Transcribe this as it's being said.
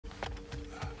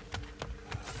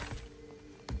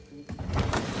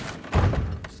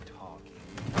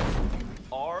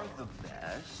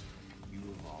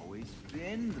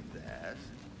been the best.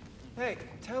 Hey,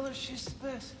 tell her she's the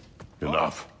best.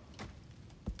 Enough.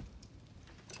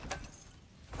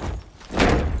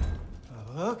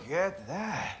 Look at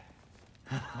that.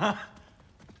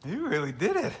 You really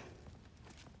did it.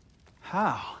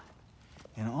 How,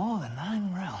 in all the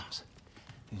 9 realms,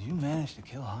 did you manage to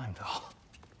kill Heimdall?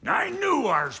 I knew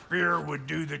our spear would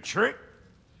do the trick.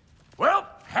 Well,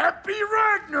 happy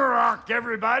Ragnarök,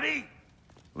 everybody!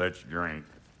 Let's drink.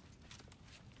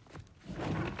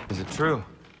 Is it true?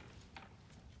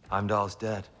 Heimdall's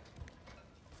dead.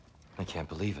 I can't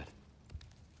believe it.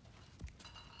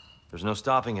 There's no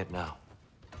stopping it now.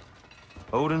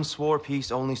 Odin swore peace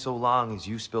only so long as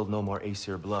you spilled no more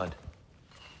Aesir blood.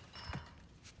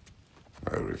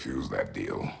 I refuse that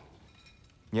deal.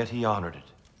 Yet he honored it.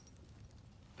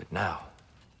 But now...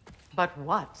 But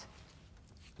what?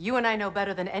 You and I know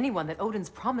better than anyone that Odin's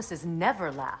promises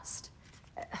never last.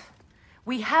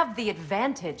 We have the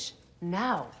advantage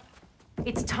now.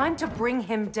 It's time to bring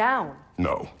him down.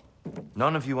 No.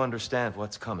 None of you understand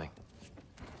what's coming.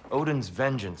 Odin's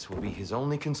vengeance will be his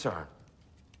only concern.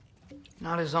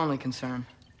 Not his only concern.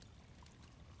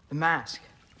 The mask.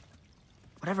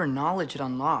 Whatever knowledge it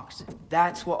unlocks,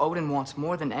 that's what Odin wants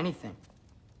more than anything.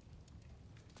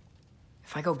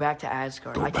 If I go back to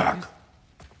Asgard, Go I back. can use...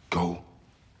 Go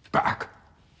back.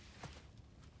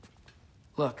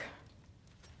 Look.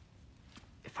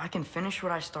 If I can finish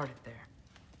what I started there,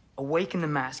 awaken the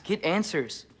mask, get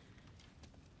answers,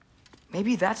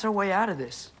 maybe that's our way out of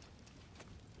this.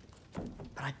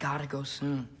 But I gotta go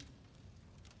soon.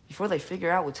 Before they figure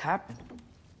out what's happened.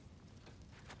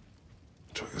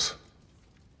 Atreus,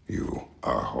 you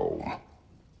are home.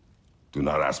 Do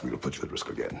not ask me to put you at risk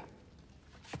again.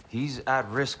 He's at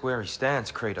risk where he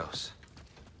stands, Kratos.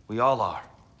 We all are.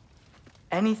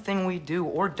 Anything we do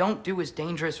or don't do is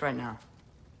dangerous right now.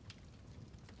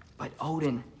 But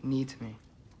Odin needs me.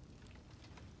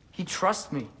 He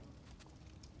trusts me.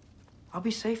 I'll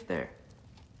be safe there.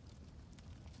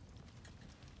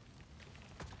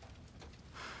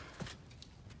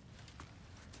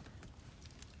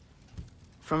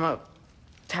 From a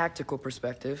tactical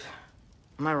perspective,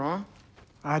 am I wrong?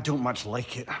 I don't much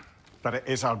like it, but it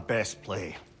is our best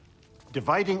play.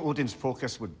 Dividing Odin's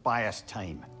focus would buy us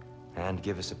time. And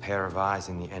give us a pair of eyes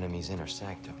in the enemy's inner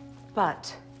sanctum.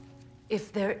 But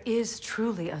if there is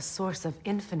truly a source of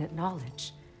infinite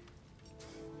knowledge,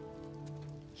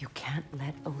 you can't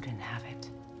let Odin have it.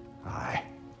 Aye.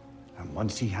 And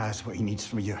once he has what he needs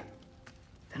from you...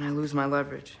 Then I lose my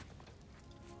leverage.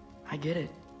 I get it.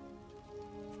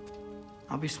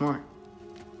 I'll be smart.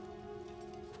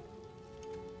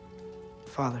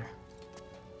 Father,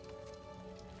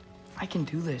 I can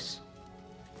do this.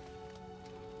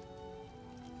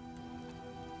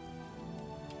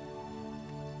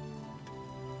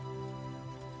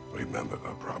 Remember the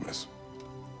promise.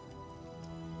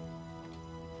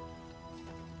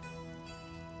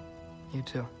 You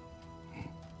too.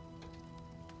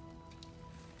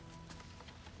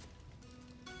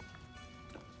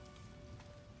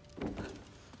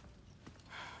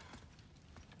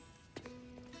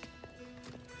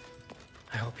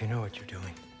 I hope you know what you're doing.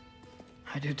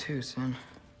 I do too, Sin.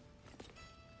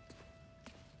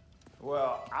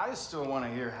 Well, I still want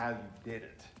to hear how you did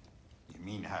it. You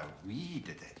mean how we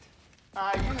did it?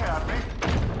 Ah, you heard me.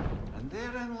 And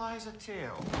therein lies a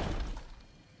tale